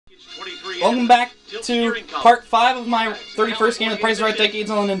Welcome back to part 5 of my 31st game of The Price is Right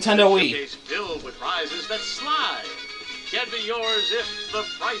Decades on the Nintendo Wii. Filled with prizes that slide. Can be yours if the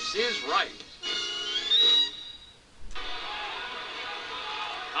price is right.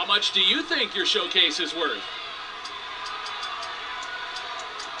 How much do you think your showcase is worth?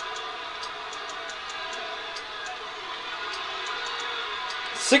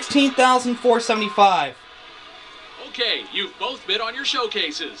 $16,475. Okay, you've both bid on your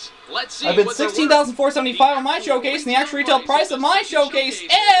showcases. Let's see. I've bid $16,475 on my showcase, and the actual retail price of my showcase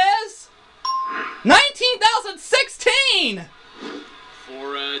is $19,016.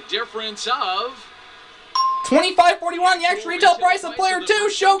 For a difference of $25.41. The actual retail price of Player 2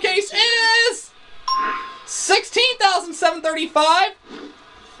 showcase is $16,735.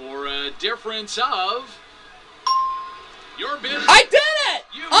 For a difference of your bid. I did it!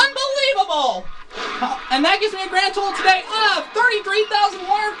 Unbelievable! And that gives me a grand total today of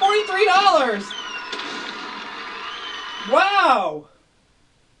 $33,143. Wow!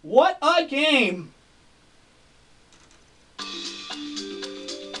 What a game!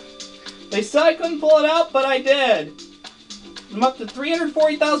 They said I couldn't pull it out, but I did. I'm up to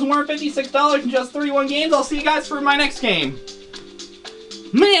 $340,156 in just 31 games. I'll see you guys for my next game.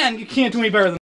 Man, you can't do any better than